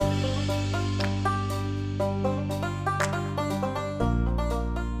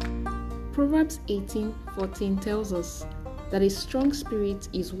Proverbs 18:14 tells us that a strong spirit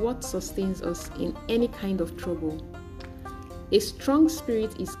is what sustains us in any kind of trouble. A strong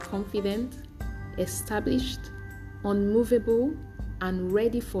spirit is confident, established, unmovable, and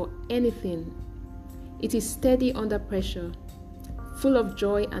ready for anything. It is steady under pressure, full of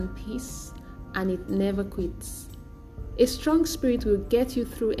joy and peace, and it never quits. A strong spirit will get you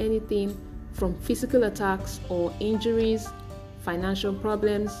through anything from physical attacks or injuries, financial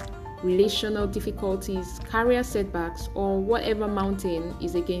problems, relational difficulties, career setbacks, or whatever mountain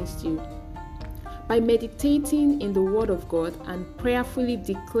is against you. By meditating in the Word of God and prayerfully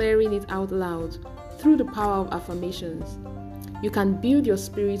declaring it out loud through the power of affirmations, you can build your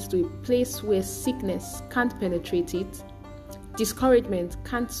spirit to a place where sickness can't penetrate it, discouragement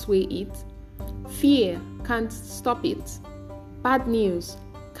can't sway it, fear can't stop it, bad news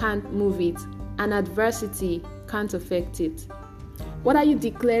can't move it, and adversity can't affect it. What are you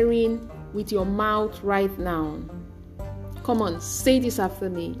declaring with your mouth right now? Come on, say this after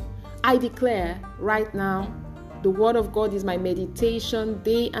me. I declare right now, the Word of God is my meditation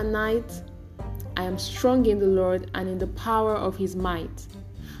day and night. I am strong in the Lord and in the power of His might.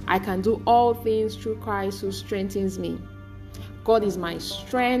 I can do all things through Christ who strengthens me. God is my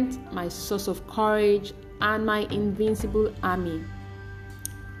strength, my source of courage, and my invincible army.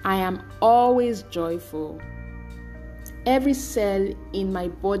 I am always joyful. Every cell in my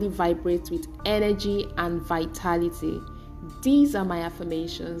body vibrates with energy and vitality. These are my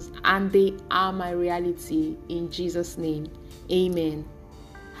affirmations and they are my reality in Jesus' name. Amen.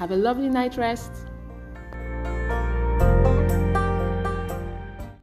 Have a lovely night rest.